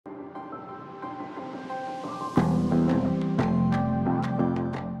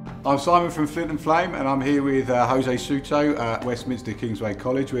I'm Simon from Flint Flame, and I'm here with Jose Souto at Westminster Kingsway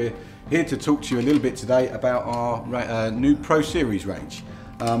College. We're here to talk to you a little bit today about our new Pro Series range.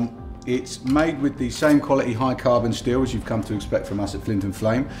 It's made with the same quality high carbon steel as you've come to expect from us at Flint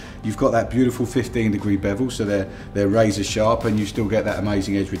Flame. You've got that beautiful 15-degree bevel, so they're razor sharp, and you still get that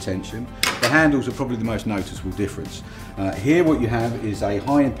amazing edge retention. The handles are probably the most noticeable difference. Here what you have is a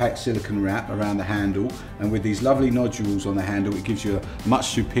high impact silicone wrap around the handle, and with these lovely nodules on the handle, it gives you a much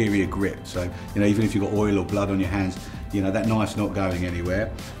superior grip. So, you know, even if you've got oil or blood on your hands, you know, that knife's not going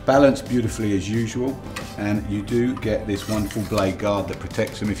anywhere. Balanced beautifully as usual, and you do get this wonderful blade guard that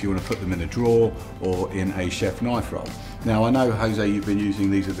protects them if you want to put them in a drawer or in a chef knife roll. Now, I know, Jose, you've been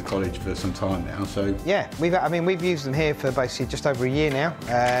using these at the college for some time now, so... Yeah, we've used them here for basically just over a year now.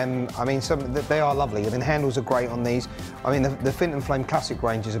 I mean, they are lovely. I mean, the handles are great on these. I mean, the Flint Flame Classic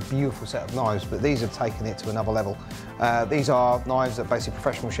range is a beautiful set of knives, but these have taken it to another level. These are knives that basically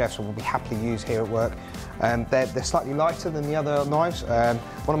professional chefs will be happily use here at work. They're slightly lighter than the other knives.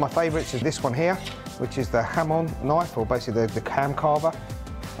 One of my favourites is this one here, which is the ham-on knife, or basically the ham carver.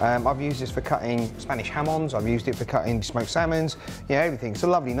 I've used this for cutting Spanish ham-ons, I've used it for cutting smoked salmons, yeah, everything. It's a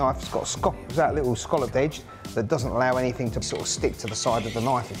lovely knife. It's got that little scalloped edge that doesn't allow anything to sort of stick to the side of the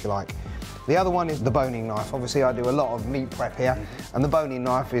knife, if you like. The other one is the boning knife. Obviously, I do a lot of meat prep here, and the boning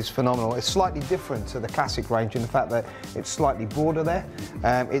knife is phenomenal. It's slightly different to the classic range in the fact that it's slightly broader there.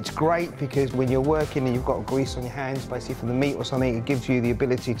 It's great because when you're working and you've got grease on your hands, basically from the meat or something, it gives you the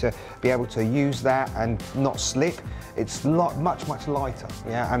ability to be able to use that and not slip. It's much lighter,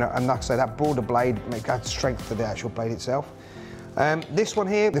 yeah, and like I say, that broader blade adds strength to the actual blade itself. This one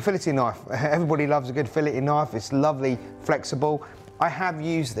here, the filleting knife. Everybody loves a good filleting knife. It's lovely, flexible. I have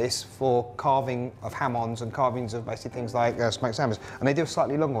used this for carving of ham-ons and carvings of basically things like smoked salmons, and they do a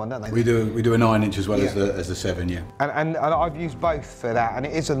slightly longer one, don't they? We do a 9-inch as well, yeah, as the 7, yeah. And I've used both for that, and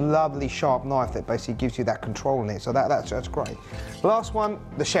it is a lovely sharp knife that basically gives you that control in it, so that's great. The last one,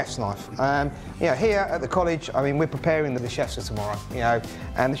 the chef's knife. You know, here at the college, I mean, we're preparing the chefs for tomorrow, you know,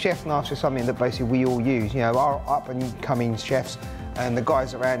 and the chef knives are something that basically we all use. You know, our up-and-coming chefs and the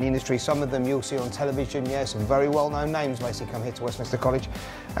guys around the industry, some of them you'll see on television, yeah, some very well-known names basically come here to Westminster College,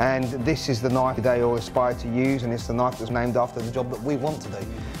 and this is the knife they all aspire to use, and it's the knife that's named after the job that we want to do.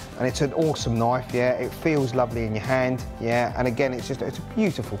 And it's an awesome knife, yeah, it feels lovely in your hand, yeah, and again, it's a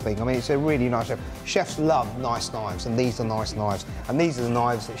beautiful thing. I mean, it's a really nice knife. Chefs love nice knives, and these are nice knives, and these are the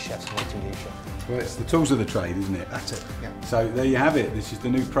knives that chefs want to use. Well, it's the tools of the trade, isn't it? That's it, yeah. So there you have it. This is the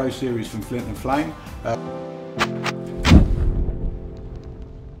new Pro Series from Flint Flame.